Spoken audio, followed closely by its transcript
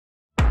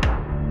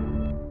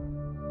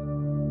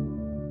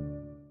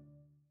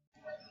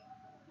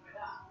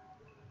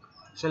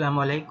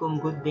Assalamualaikum.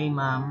 Good day,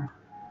 ma'am.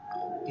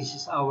 This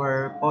is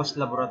our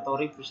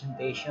post-laboratory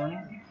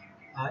presentation,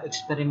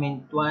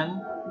 experiment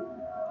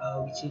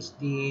 1, which is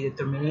the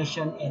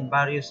determination and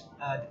various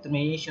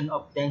determination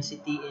of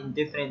density in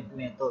different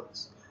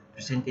methods,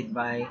 presented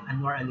by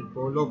Anwar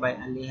Alipolo, by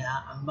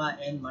Aleha Amba,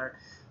 and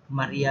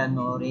Maria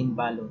Norin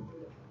Balo.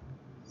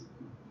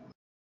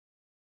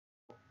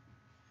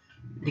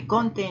 The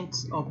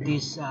contents of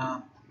this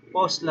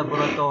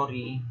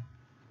post-laboratory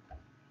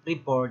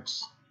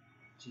reports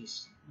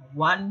is: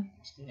 1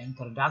 is the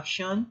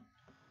introduction,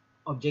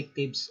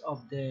 objectives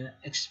of the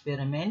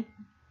experiment,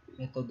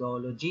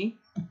 methodology,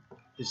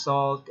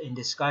 result and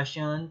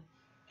discussion,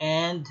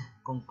 and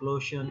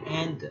conclusion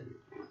and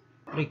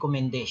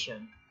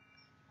recommendation.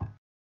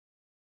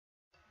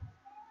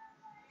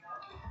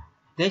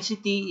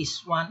 Density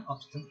is one of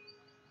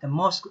the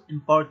most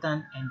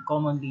important and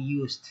commonly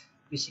used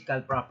physical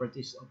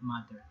properties of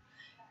matter.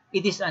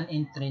 It is an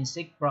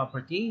intrinsic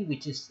property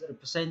which is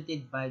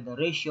represented by the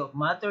ratio of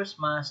matter's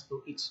mass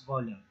to its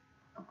volume.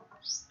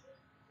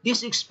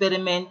 This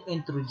experiment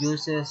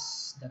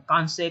introduces the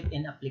concept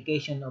and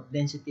application of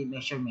density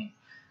measurement.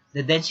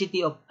 The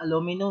density of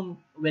aluminum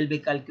will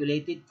be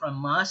calculated from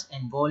mass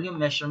and volume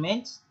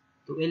measurements.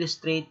 To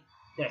illustrate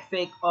the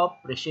effect of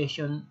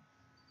precision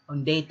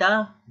on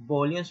data,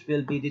 volumes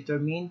will be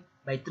determined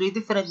by three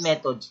different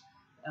methods: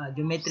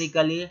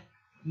 geometrically,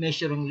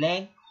 measuring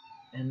length,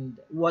 and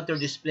water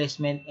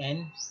displacement,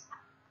 and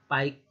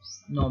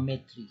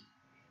pycnometry.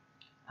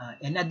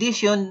 In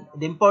addition,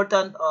 the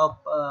importance of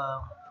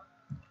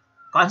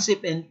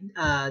concept and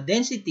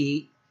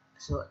density,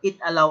 so it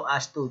allow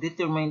us to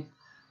determine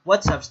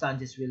what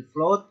substances will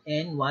float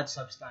and what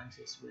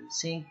substances will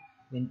sink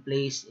when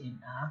placed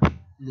in a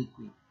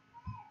liquid.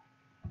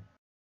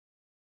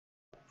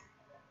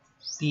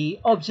 The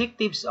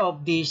objectives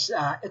of this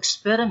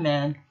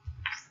experiment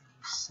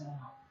is: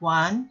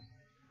 1,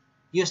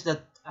 use the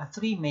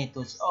three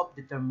methods of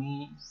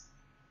determine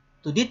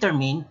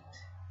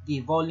the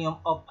volume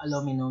of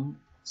aluminum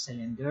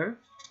cylinder.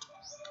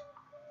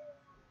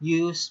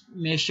 Use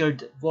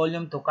measured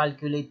volume to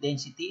calculate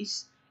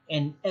densities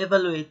and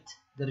evaluate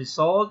the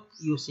result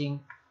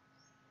using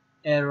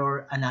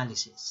error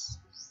analysis.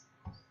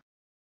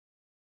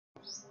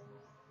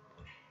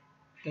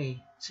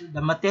 Okay, so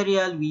the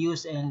material we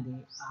use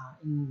in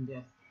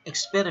the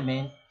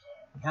experiment,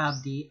 we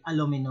have the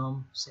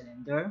aluminum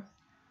cylinder,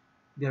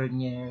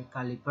 vernier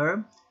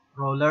caliper,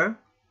 roller,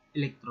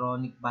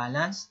 electronic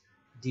balance,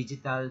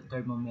 digital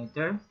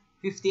thermometer,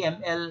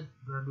 50 ml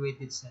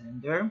graduated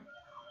cylinder,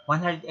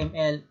 100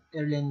 ml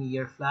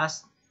Erlenmeyer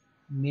flask,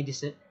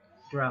 medicine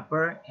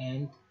dropper,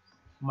 and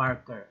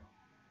marker.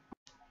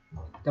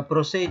 The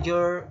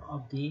procedure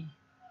of the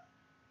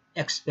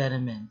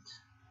experiment.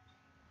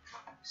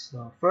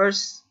 So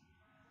first,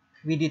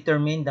 we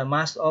determine the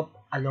mass of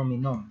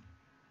aluminum.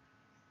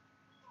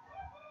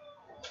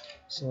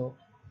 So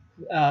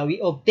we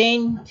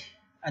obtain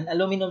an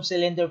aluminum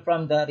cylinder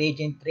from the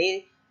reagent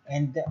tray,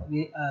 and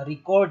we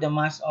record the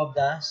mass of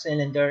the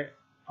cylinder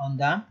on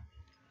the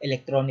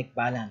electronic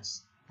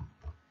balance.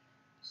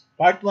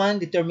 Part 1,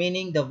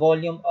 determining the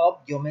volume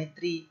of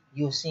geometry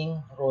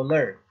using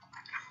roller.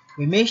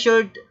 We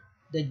measured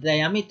the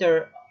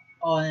diameter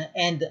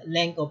and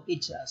length of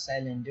each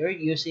cylinder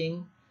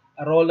using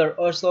a roller.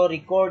 Also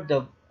record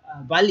the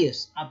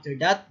values. After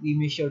that, we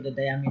measure the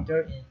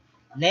diameter and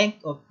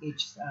length of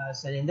each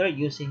cylinder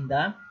using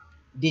the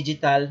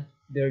digital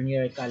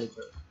vernier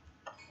caliper.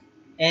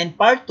 And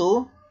part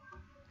 2,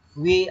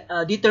 we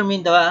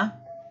determine the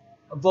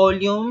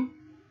volume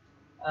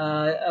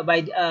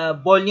by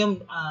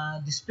volume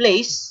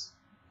displaced.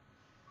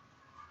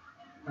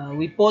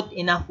 We put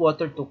enough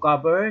water to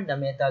cover the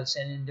metal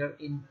cylinder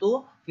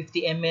into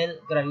 50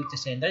 ml gravity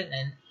cylinder,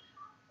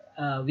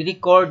 and we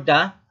record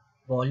the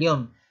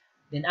volume.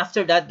 Then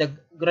after that, the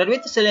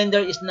graduated cylinder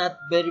is not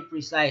very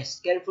precise.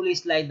 Carefully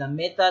slide the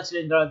metal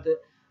cylinder to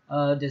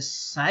the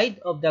side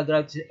of the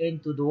graduated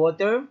into the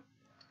water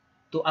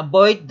to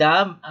avoid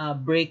the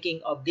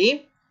breaking of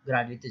the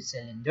graduated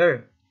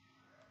cylinder.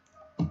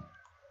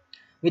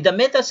 With the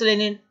metal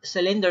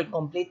cylinder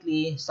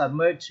completely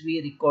submerged,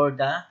 we record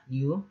the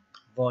new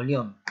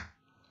volume.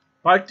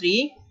 Part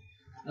 3,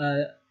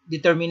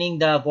 determining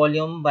the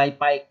volume by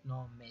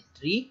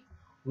pycnometry.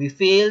 We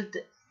filled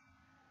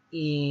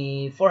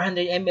a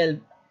 400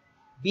 ml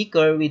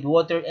beaker with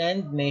water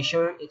and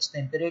measure its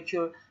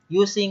temperature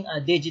using a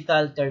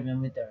digital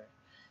thermometer.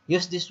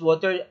 Use this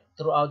water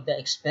throughout the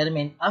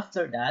experiment.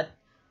 After that,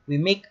 we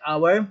make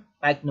our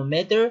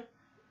pycnometer.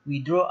 We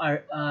draw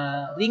our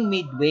ring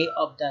midway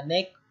of the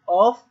neck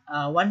of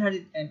a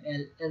 100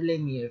 ml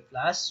Erlenmeyer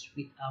flask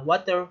with a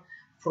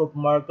waterproof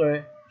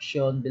marker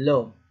shown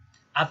below.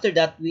 After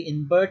that, we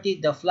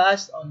inverted the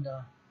flask on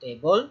the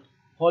table,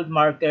 hold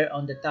marker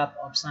on the top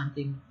of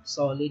something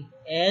solid,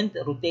 and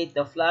rotate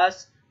the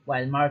flask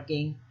while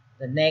marking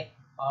the neck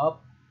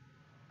up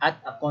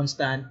at a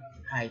constant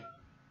height.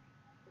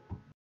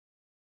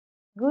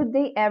 Good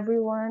day,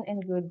 everyone,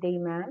 and good day,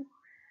 ma'am.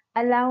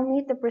 Allow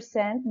me to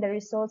present the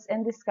results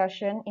and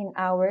discussion in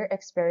our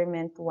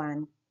Experiment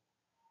 1.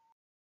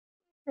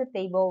 The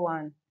Table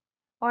 1,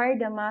 or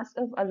the mass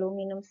of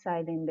aluminum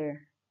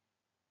cylinder.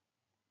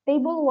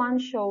 Table 1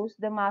 shows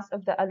the mass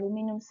of the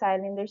aluminum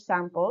cylinder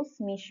samples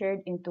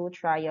measured in 2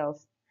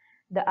 trials.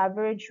 The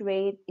average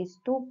weight is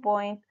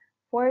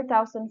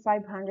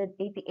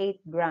 2.4588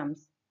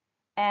 grams,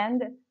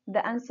 and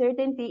the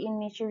uncertainty in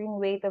measuring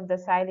weight of the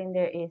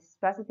cylinder is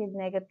positive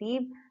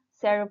negative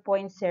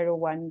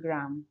 0.01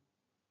 gram.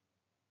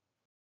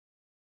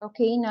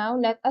 Okay, now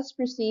let us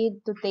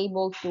proceed to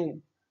Table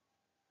 2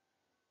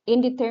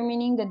 in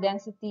determining the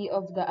density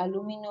of the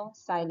aluminum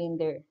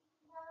cylinder.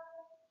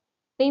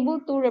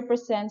 Table 2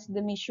 represents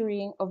the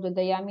measuring of the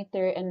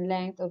diameter and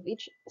length of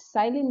each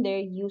cylinder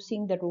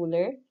using the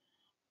ruler.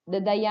 The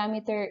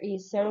diameter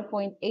is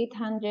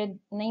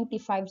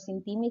 0.895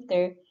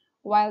 centimeter,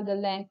 while the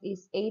length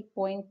is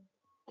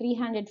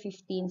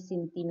 8.315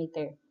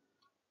 centimeter.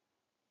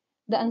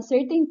 The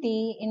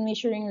uncertainty in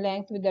measuring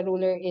length with the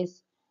ruler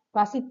is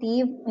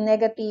positive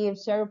negative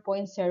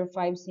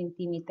 0.05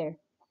 centimeter.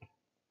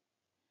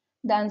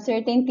 The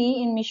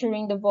uncertainty in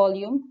measuring the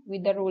volume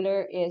with the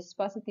ruler is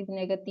positive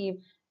negative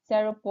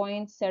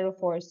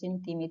 0.04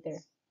 centimeter.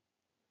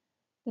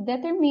 To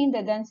determine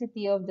the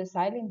density of the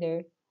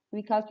cylinder,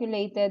 we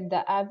calculated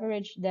the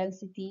average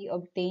density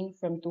obtained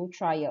from 2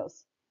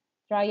 trials.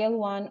 Trial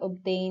 1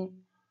 obtained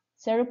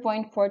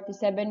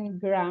 0.47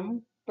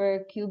 gram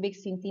per cubic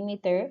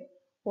centimeter,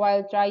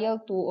 while trial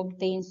 2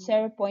 obtained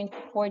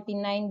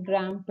 0.49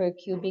 gram per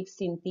cubic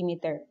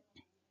centimeter.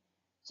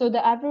 So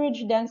the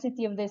average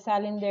density of the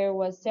cylinder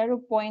was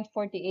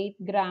 0.48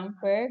 gram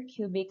per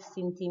cubic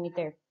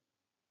centimeter.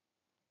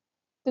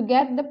 To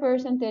get the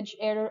percentage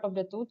error of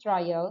the 2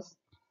 trials,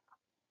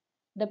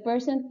 the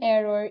percent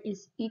error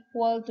is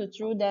equal to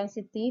true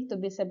density to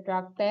be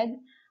subtracted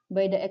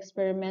by the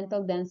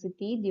experimental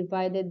density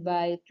divided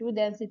by true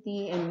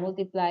density and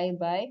multiplied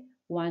by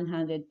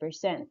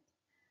 100%.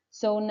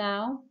 So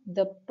now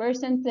the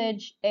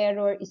percentage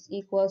error is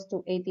equals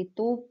to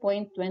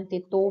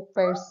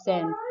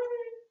 82.22%.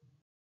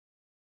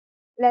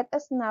 Let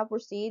us now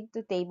proceed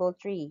to Table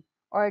 3,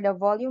 or the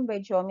volume by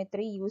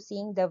geometry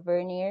using the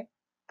vernier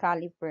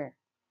caliper.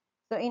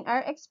 So in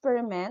our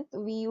experiment,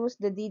 we use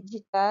the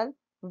digital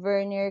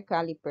vernier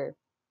caliper.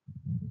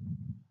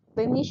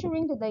 By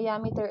measuring the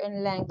diameter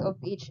and length of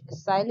each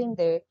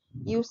cylinder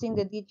using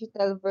the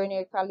digital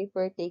vernier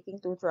caliper taking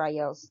 2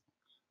 trials.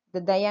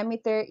 The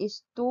diameter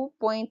is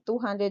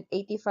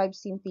 2.285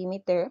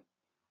 centimeter,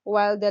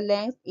 while the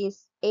length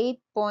is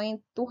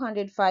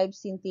 8.205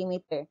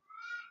 centimeter.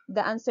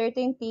 The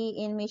uncertainty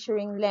in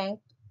measuring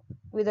length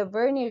with a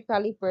vernier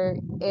caliper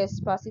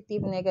is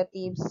positive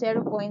negative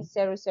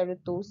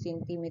 0.002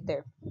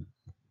 centimeter.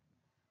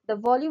 The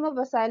volume of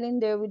a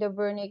cylinder with a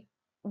vernier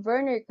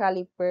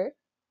caliper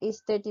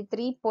is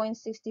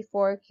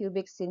 33.64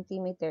 cubic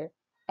centimeter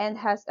and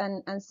has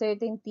an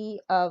uncertainty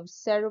of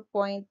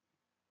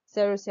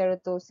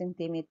 0.002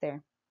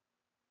 centimeter.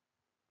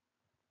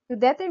 To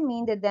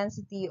determine the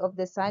density of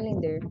the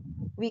cylinder,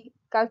 we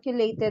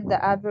calculated the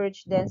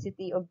average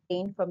density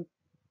obtained from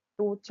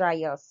 2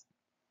 trials.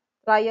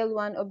 Trial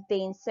 1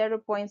 obtained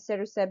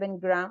 0.07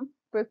 gram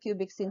per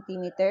cubic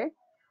centimeter,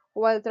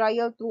 while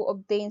trial 2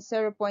 obtained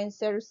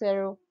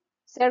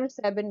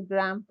 0.0007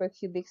 gram per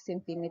cubic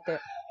centimeter.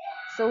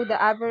 So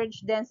the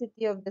average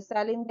density of the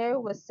cylinder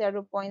was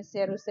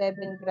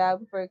 0.07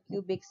 gram per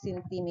cubic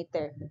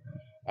centimeter.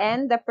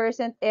 And the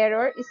percent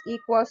error is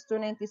equals to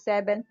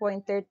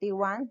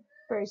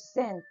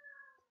 97.31%.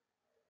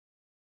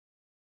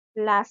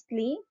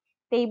 Lastly,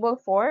 Table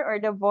 4, or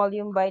the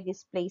volume by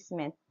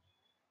displacement.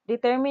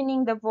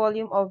 Determining the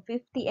volume of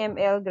 50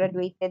 ml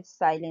graduated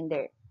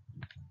cylinder.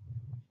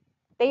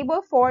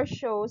 Table 4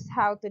 shows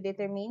how to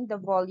determine the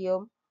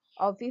volume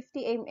of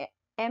 50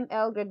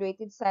 ml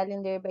graduated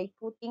cylinder by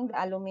putting the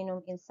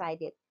aluminum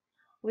inside it.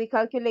 We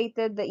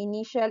calculated the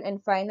initial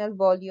and final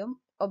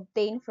volume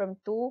obtained from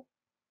 2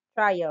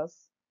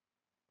 trials.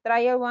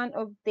 Trial 1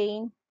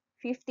 obtained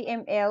 50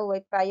 ml,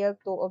 while trial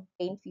 2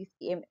 obtained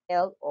 50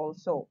 ml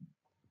also.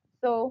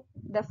 So,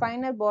 the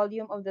final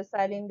volume of the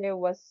cylinder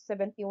was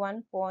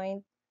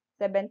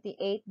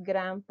 71.78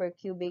 gram per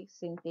cubic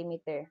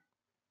centimeter.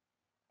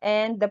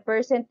 And the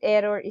percent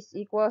error is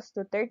equals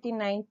to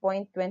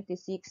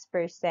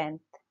 39.26%.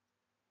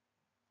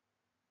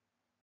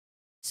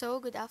 So,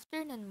 good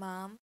afternoon,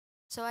 ma'am.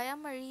 So, I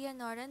am Maria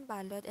Noren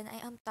Balot and I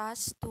am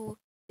tasked to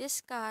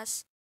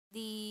discuss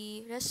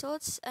the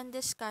results and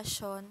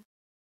discussion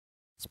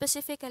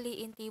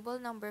specifically in table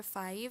number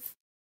 5,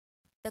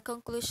 the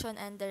conclusion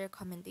and the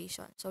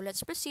recommendation. So,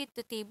 let's proceed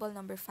to table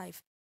number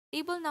 5.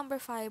 Table number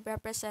 5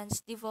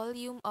 represents the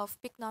volume of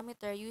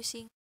pycnometer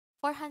using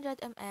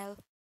 400 ml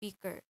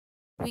beaker.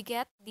 We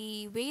get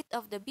the weight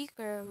of the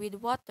beaker with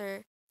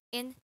water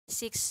in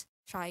 6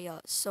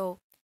 trials. So,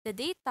 the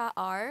data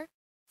are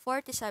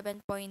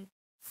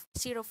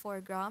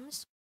 47.04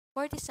 grams,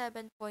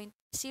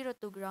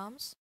 47.02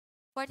 grams,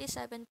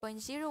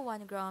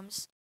 47.01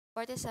 grams,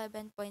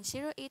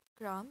 47.08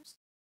 grams,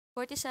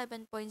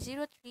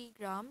 47.03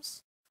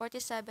 grams,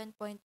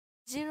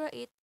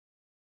 47.08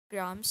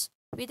 grams,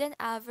 with an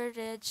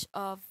average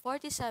of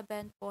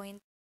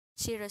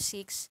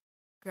 47.06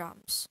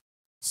 grams.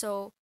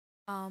 So,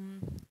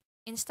 um,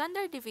 in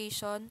standard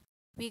deviation,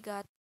 we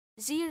got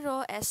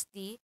 0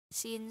 SD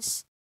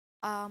since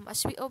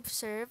as we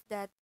observe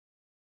that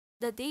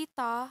the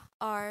data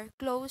are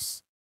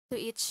close to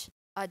each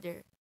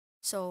other.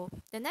 So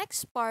the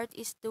next part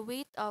is the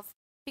weight of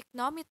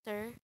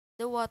pycnometer,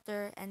 the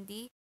water, and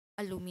the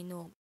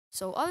aluminum.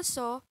 So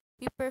also,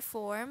 we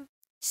perform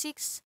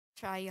 6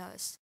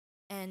 trials,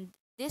 and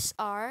these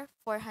are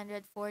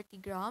 440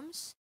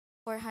 grams,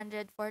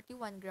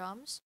 441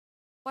 grams,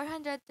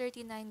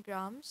 439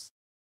 grams,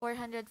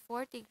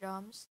 440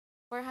 grams,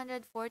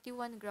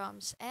 441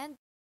 grams, and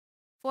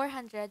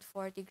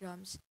 440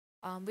 grams.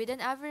 With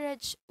an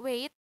average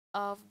weight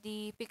of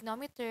the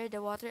pycnometer,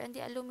 the water, and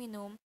the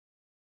aluminum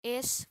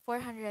is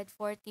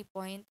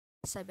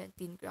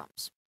 440.17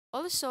 grams.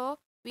 Also,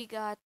 we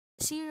got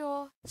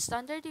zero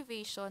standard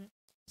deviation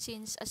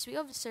since as we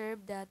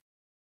observed that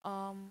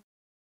um,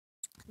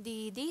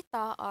 the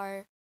data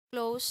are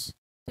close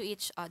to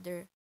each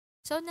other.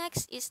 So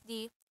next is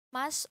the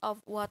mass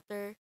of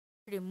water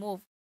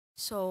removed.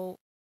 So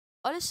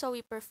also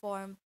we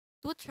perform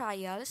 2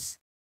 trials.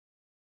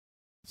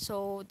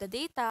 So the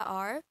data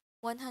are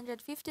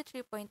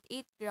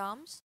 153.8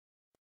 grams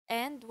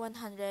and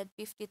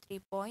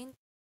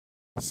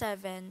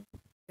 153.7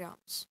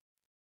 grams.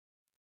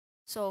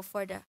 So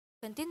for the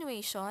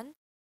continuation,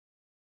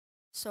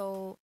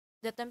 so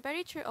the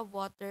temperature of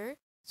water,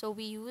 so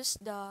we use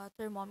the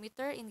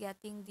thermometer in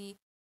getting the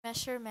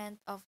measurement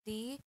of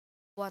the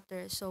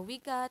water. So we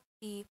got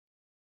the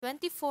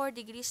 24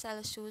 degrees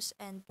Celsius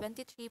and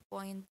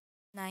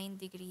 23.9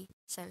 degree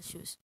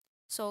Celsius.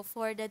 So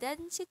for the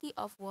density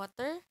of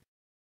water,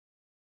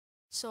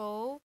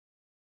 so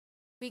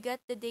we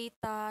got the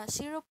data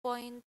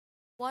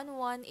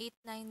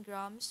 0.1189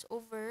 grams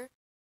over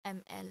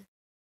ml.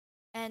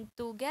 And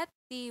to get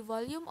the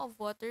volume of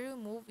water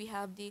removed, we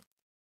have the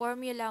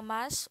formula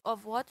mass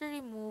of water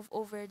removed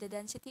over the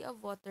density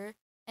of water,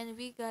 and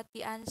we got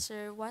the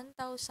answer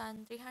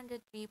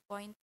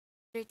 1303.39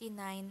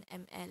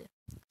 ml.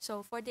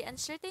 So for the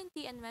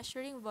uncertainty and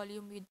measuring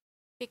volume with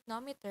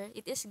pycnometer,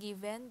 it is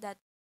given that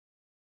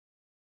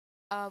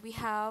we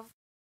have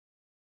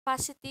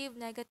positive,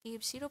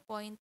 negative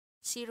 0.01.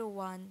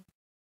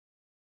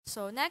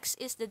 So next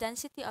is the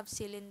density of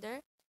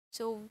cylinder.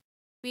 So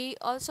we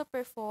also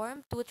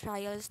perform 2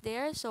 trials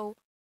there. So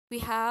we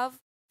have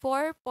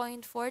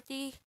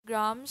 4.40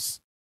 grams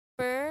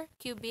per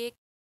cubic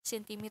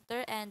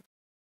centimeter and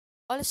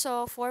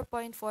also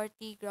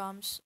 4.40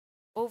 grams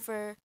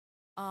over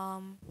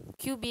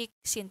cubic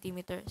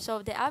centimeter.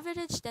 So the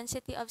average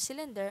density of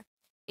cylinder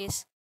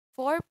is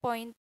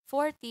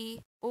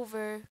 4.40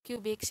 over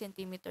cubic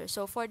centimeter.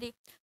 So for the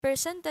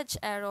percentage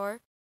error,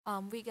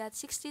 we got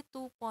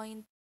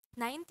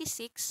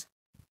 62.96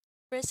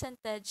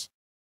 percentage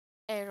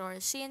error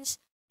since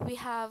we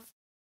have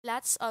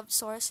lots of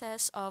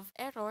sources of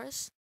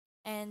errors,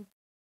 and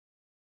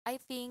I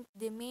think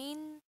the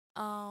main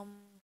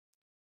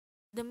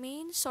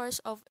source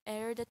of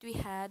error that we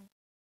had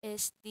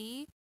is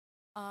the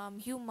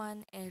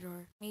human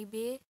error.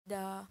 Maybe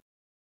the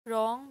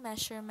wrong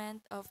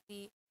measurement of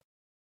the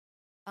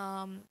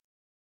um,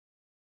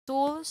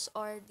 tools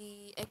or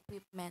the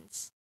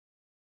equipments.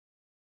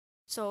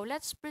 So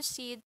let's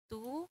proceed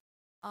to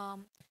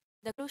um,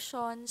 the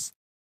conclusions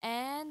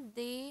and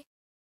the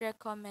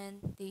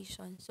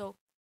recommendation. So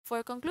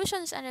for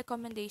conclusions and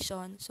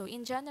recommendation, so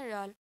in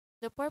general,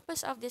 the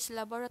purpose of this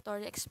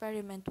laboratory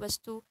experiment was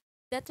to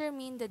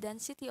determine the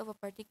density of a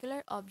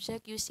particular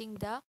object using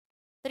the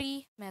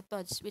three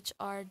methods, which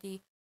are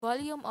the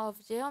volume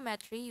of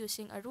geometry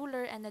using a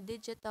ruler and a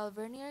digital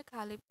vernier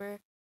caliper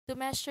to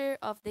measure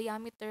of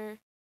diameter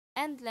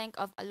and length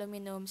of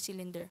aluminum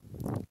cylinder.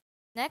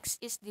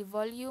 Next is the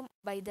volume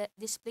by the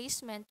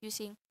displacement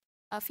using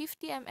a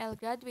 50 ml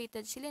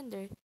graduated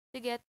cylinder to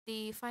get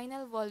the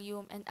final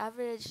volume and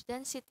average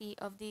density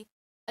of the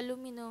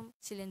aluminum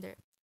cylinder.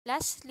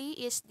 Lastly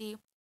is the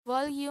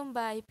volume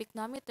by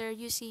pycnometer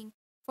using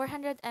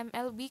 400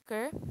 ml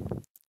beaker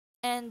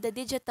and the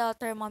digital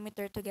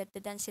thermometer to get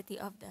the density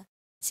of the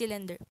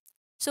cylinder.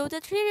 So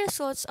the three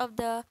results of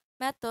the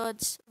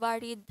methods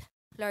varied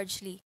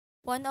largely,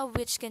 one of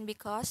which can be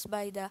caused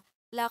by the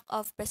lack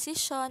of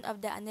precision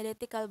of the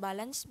analytical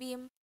balance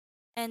beam,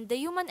 and the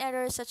human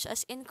errors such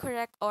as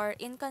incorrect or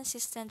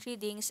inconsistent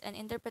readings and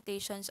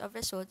interpretations of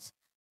results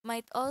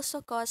might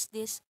also cause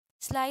these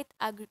slight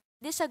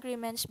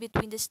disagreements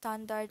between the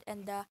standard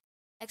and the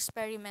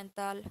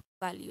experimental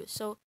value.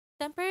 So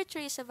temperature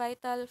is a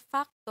vital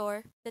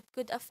factor that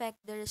could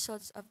affect the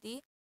results of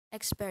the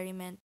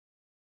experiment.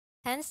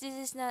 Hence,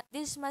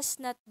 this must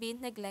not be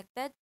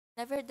neglected.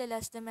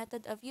 Nevertheless, the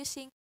method of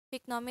using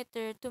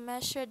pycnometer to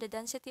measure the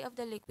density of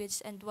the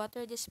liquids and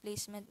water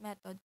displacement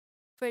method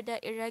for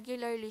the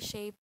irregularly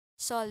shaped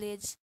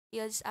solids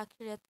yields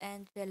accurate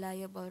and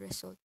reliable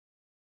result.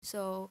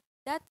 So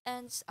that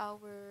ends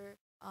our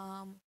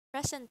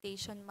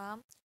presentation,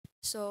 ma'am.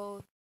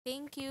 So,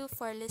 thank you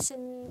for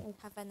listening and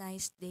have a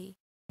nice day.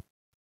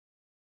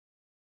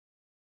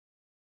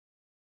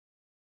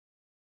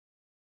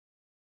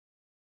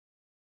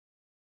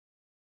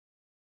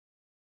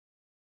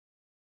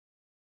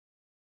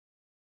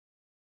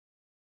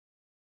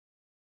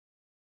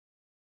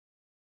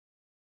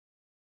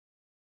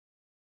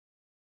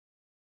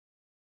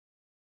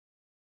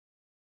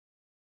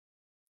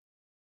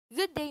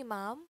 Good day,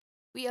 ma'am.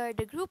 We are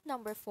the group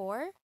number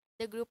 4,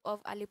 the group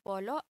of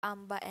Alipolo,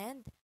 Amba,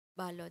 and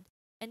Balod.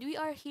 And we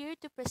are here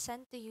to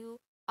present to you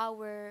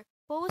our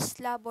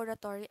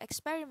post-laboratory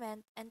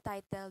experiment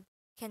entitled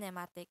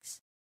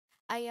Kinematics.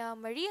 I am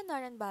Maria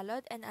Noran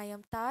Balod and I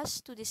am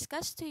tasked to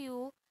discuss to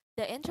you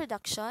the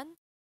introduction,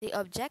 the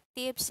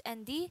objectives,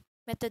 and the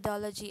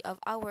methodology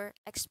of our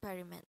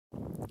experiment.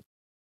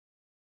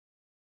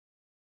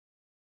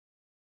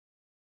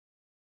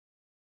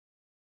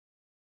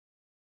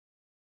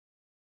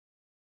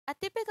 A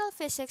typical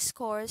physics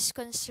course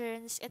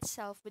concerns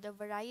itself with a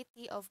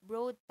variety of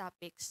broad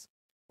topics.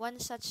 One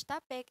such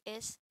topic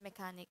is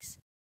mechanics.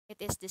 It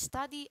is the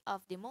study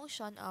of the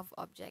motion of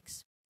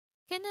objects.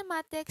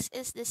 Kinematics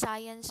is the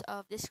science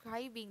of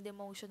describing the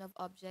motion of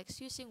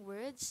objects using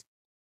words,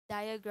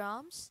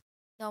 diagrams,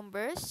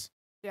 numbers,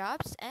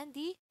 graphs, and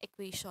the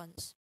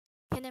equations.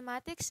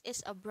 Kinematics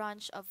is a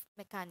branch of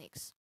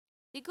mechanics.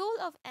 The goal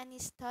of any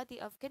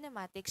study of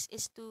kinematics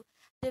is to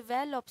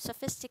develop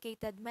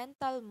sophisticated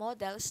mental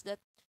models that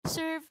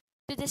serve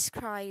to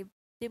describe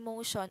the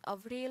motion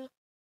of real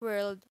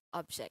world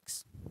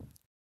objects.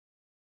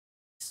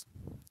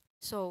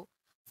 So,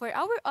 for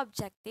our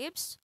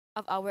objectives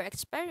of our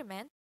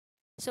experiment,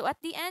 so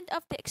at the end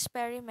of the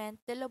experiment,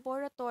 the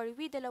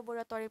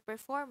laboratory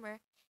performer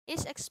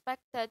is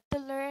expected to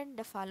learn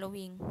the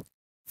following.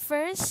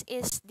 First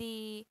is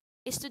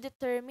to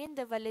determine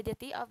the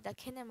validity of the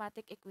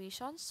kinematic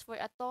equations for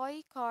a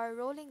toy car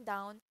rolling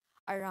down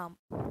a ramp.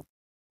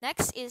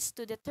 Next is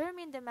to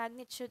determine the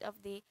magnitude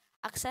of the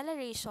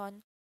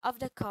acceleration of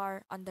the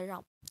car on the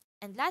ramp.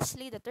 And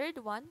lastly, the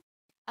third one,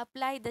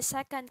 apply the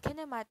second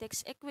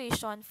kinematics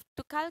equation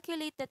to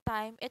calculate the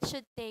time it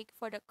should take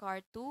for the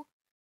car to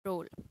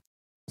roll.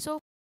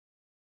 So,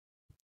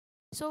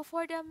 so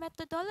for the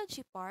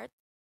methodology part,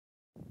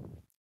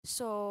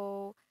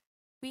 so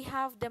we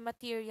have the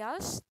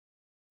materials.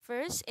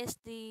 First is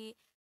the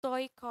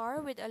toy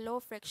car with a low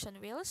friction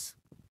wheels,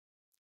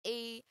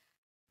 a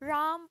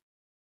ramp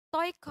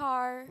toy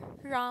car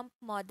ramp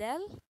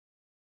model,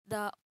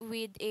 the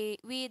with a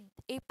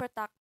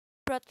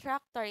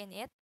protractor in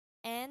it,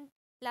 and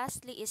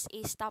lastly is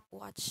a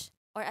stopwatch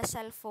or a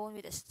cell phone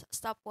with a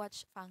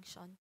stopwatch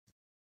function.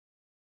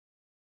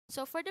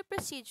 So for the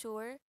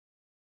procedure,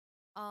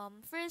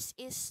 first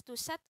is to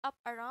set up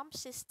a ramp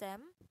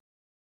system,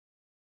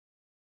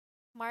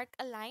 mark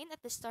a line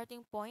at the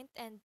starting point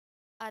and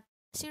at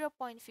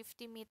 0.50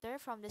 meter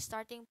from the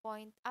starting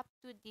point up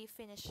to the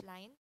finish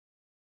line.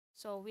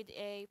 So with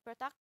a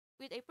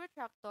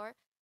protractor,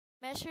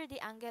 measure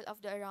the angle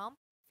of the ramp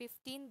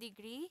 15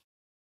 degree,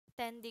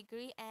 10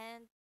 degree,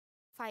 and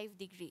 5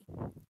 degree.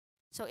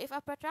 So if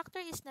a protractor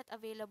is not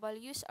available,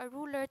 use a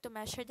ruler to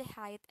measure the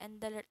height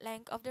and the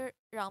length of the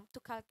ramp to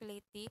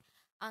calculate the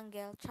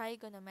angle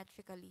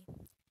trigonometrically.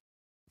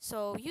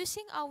 So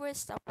using our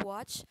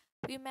stopwatch,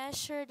 we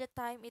measure the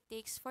time it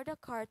takes for the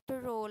car to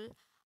roll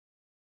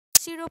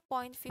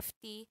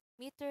 0.50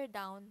 meter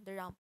down the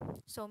ramp.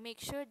 So make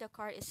sure the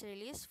car is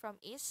released from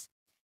ease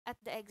at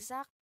the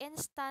exact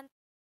instant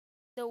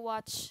the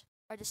watch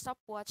or the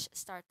stopwatch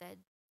started.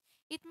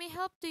 It may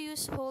help to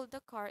hold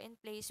the car in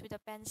place with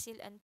a pencil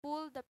and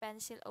pull the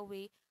pencil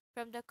away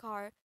from the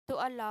car to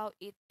allow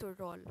it to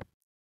roll.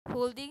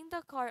 Holding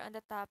the car on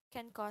the top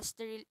can cause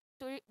the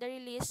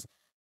release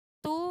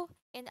to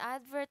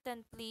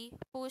inadvertently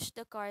push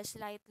the car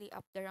slightly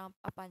up the ramp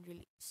upon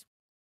release.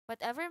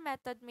 Whatever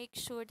method, make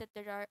sure that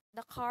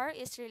the car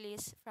is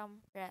released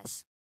from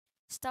rest.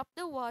 Stop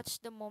the watch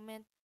the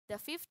moment the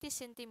 50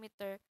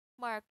 centimeter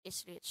mark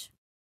is reached.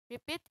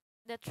 Repeat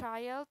the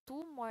trial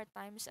 2 more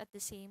times at the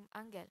same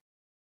angle.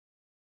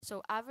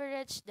 So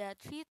average the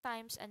 3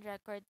 times and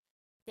record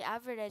the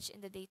average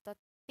in the data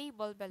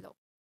table below.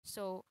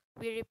 So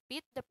we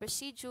repeat the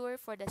procedure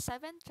for the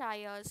 7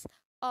 trials,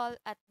 all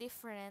at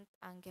different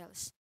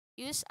angles.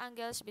 Use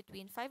angles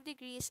between 5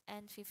 degrees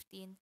and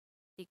 15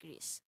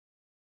 degrees.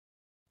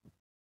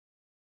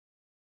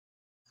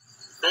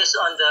 Based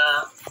on the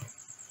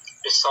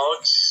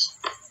results,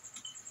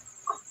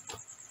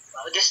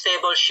 this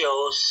table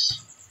shows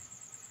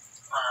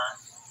uh,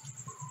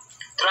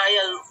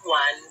 trial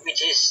 1,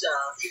 which is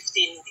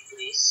 15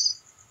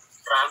 degrees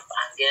ramp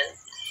angle,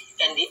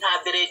 and the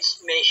average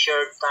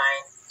measured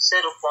time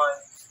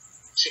 0.69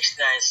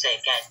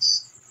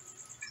 seconds.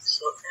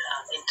 So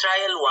in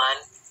trial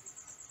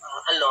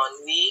 1 alone,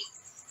 we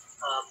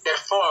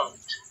performed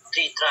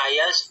 3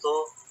 trials to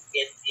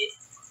get the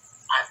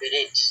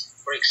average.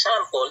 For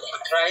example, in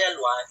trial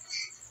 1,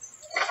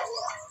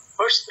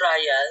 first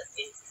trial,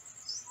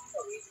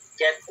 we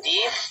get the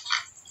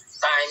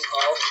time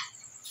of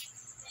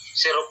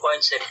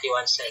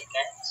 0.71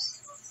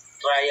 seconds.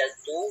 Trial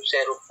 2,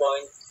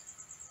 0.70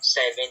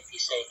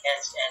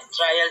 seconds. And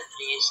trial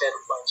 3,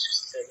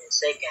 0.67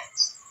 seconds.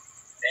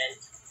 Then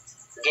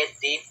get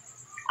the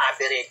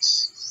average.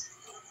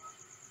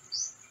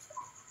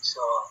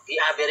 So the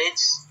average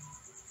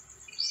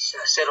is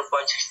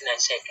 0.69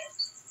 seconds.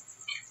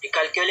 The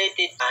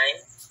calculated time,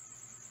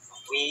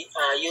 we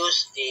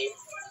use the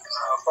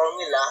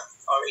formula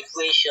or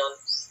equation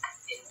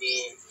in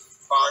the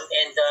found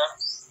in the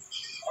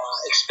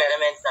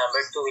experiment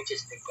number 2, which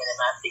is the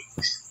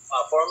kinematics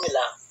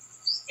formula,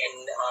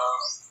 and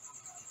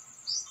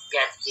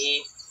get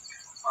the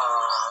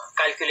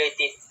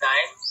calculated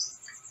time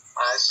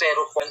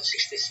 0.66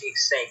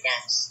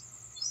 seconds,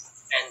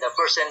 and the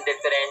percent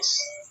difference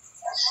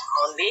is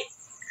only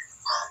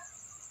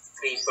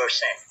 3%.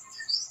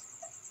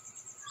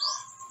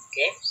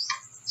 Okay,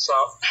 so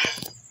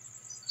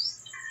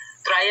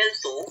trial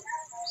 2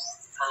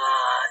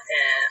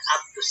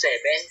 up to 7,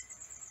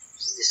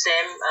 the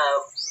same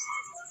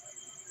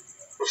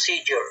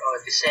procedure or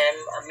the same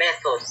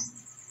method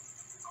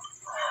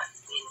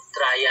in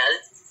trial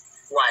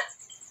 1.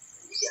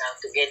 You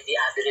have to get the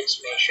average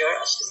measure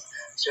as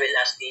well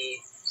as the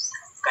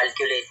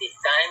calculated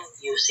time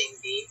using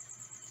the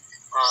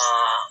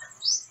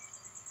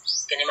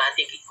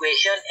kinematic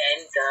equation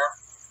and the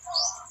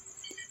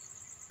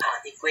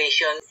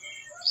equation,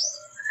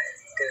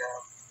 the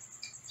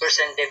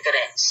percent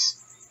difference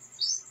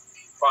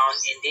found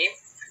in the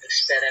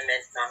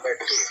experiment number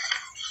 2.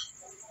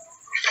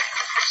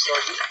 So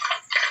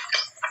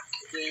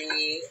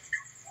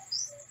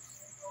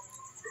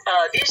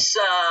this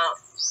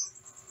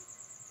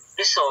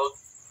result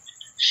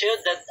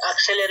showed that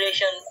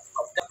acceleration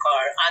of the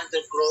car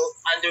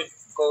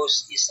undergoes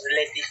is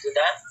related to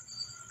the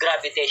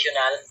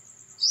gravitational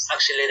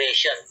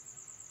acceleration,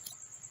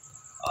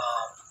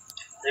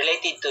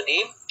 related to the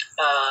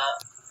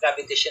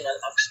gravitational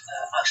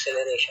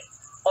acceleration.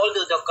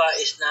 Although the car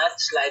is not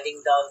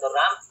sliding down the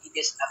ramp,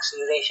 its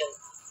acceleration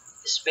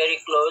is very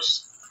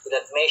close to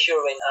that measure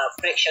when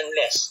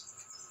frictionless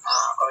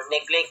or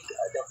neglect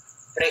the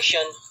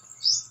friction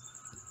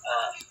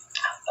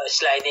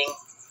sliding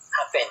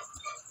happen.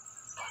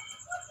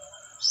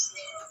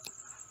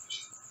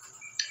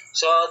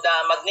 So the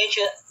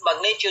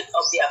magnitude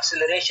of the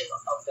acceleration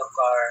of the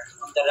car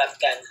on the ramp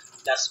can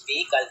thus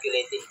be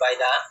calculated by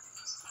the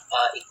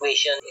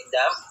equation in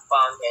the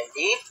found in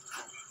the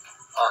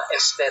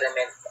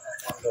experiment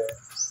number.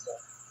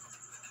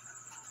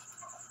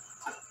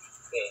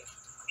 Okay.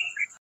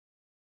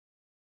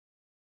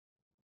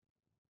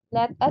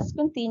 Let us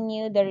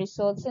continue the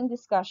results and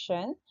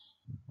discussion,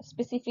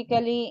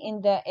 specifically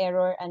in the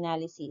error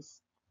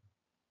analysis.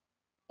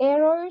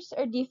 Errors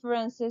are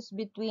differences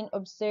between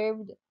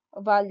observed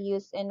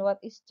values and what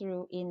is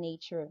true in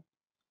nature.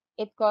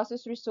 It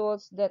causes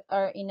results that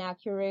are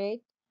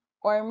inaccurate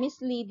or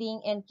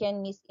misleading and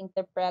can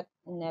misinterpret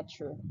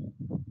nature.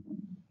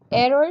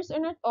 Errors are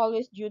not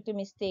always due to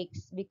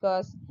mistakes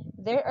because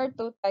there are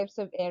two types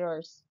of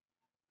errors.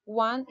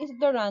 One is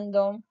the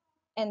random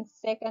and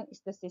second is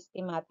the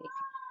systematic.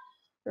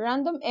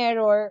 Random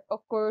error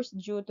occurs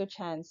due to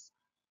chance.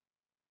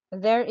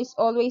 There is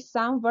always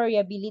some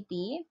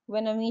variability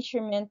when a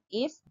measurement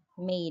is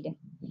made.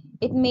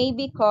 It may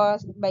be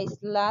caused by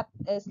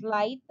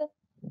slight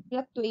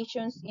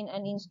fluctuations in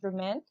an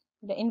instrument,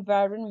 the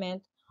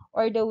environment,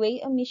 or the way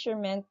a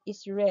measurement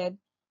is read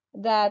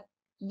that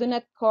do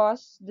not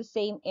cause the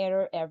same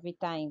error every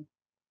time.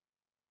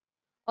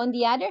 On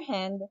the other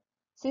hand,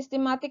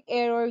 systematic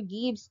error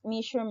gives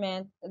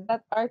measurements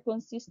that are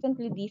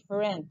consistently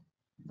different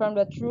from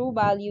the true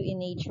value in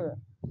nature.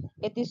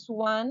 It is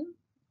one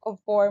of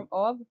form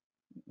of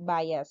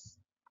bias.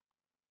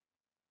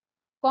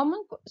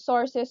 Common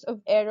sources of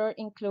error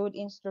include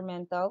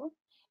instrumental,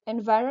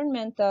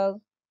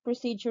 environmental,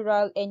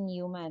 procedural, and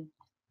human.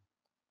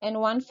 And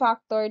one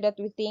factor that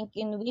we think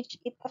in which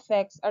it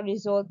affects a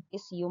result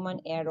is human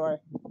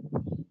error.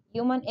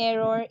 Human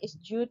error is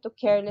due to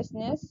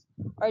carelessness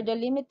or the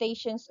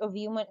limitations of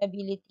human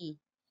ability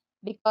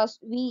because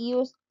we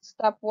use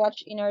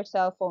stopwatch in our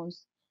cell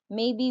phones.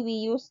 Maybe we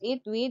use it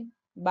with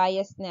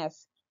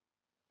biasness.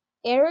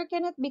 Error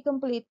cannot be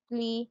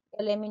completely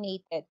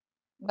eliminated,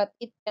 but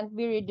it can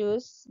be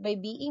reduced by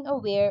being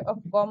aware of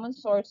common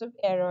source of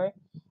error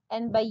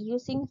and by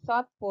using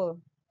thoughtful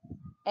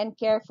and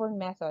careful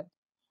method.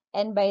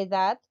 And by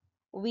that,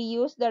 we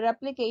use the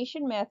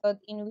replication method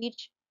in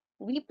which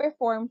we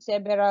perform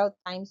several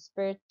times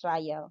per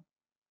trial.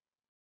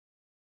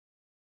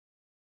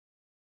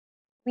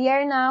 We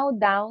are now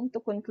down to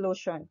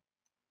conclusion.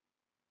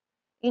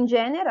 In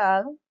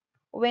general,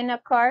 when a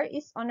car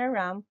is on a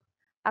ramp,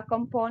 a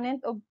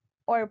component of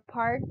or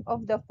part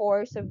of the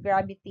force of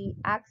gravity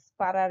acts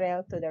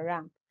parallel to the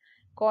ramp,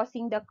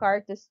 causing the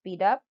car to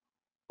speed up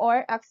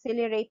or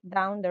accelerate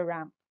down the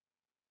ramp.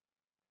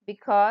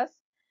 Because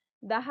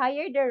the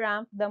higher the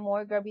ramp, the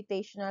more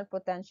gravitational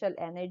potential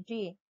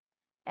energy.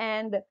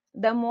 And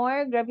the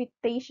more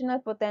gravitational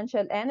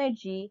potential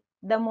energy,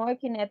 the more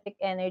kinetic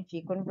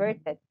energy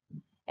converted.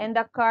 And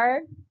the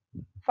car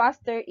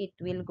faster it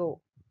will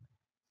go.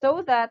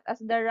 So that as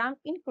the ramp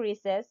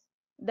increases,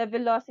 the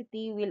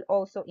velocity will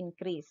also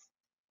increase.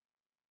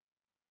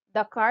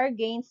 The car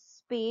gains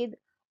speed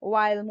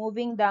while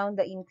moving down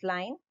the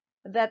incline,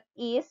 that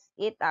is,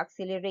 it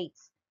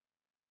accelerates.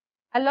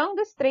 Along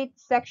the straight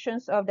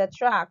sections of the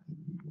track,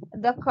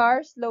 the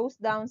car slows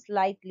down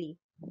slightly.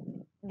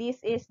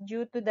 This is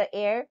due to the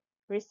air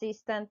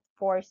resistant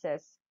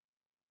forces.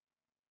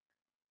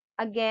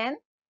 Again,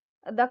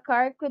 the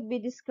car could be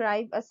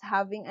described as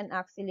having an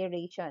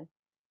acceleration.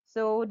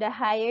 So the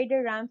higher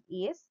the ramp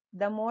is,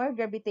 the more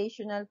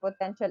gravitational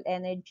potential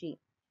energy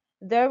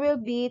there will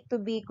be to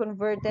be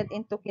converted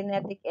into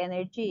kinetic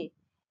energy,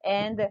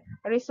 and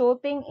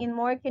resulting in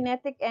more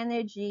kinetic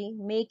energy,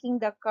 making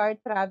the car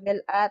travel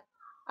at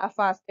a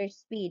faster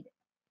speed.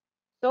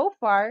 So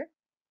far,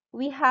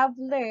 we have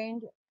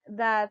learned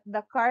that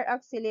the car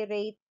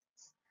accelerates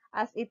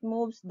as it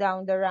moves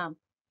down the ramp.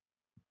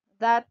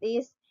 That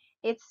is,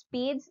 its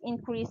speed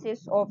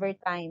increases over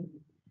time.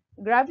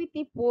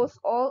 Gravity pulls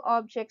all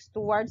objects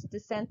towards the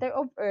center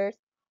of Earth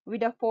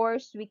with a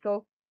force we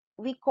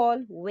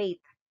call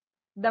weight.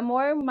 The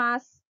more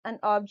mass an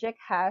object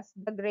has,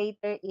 the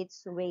greater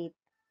its weight.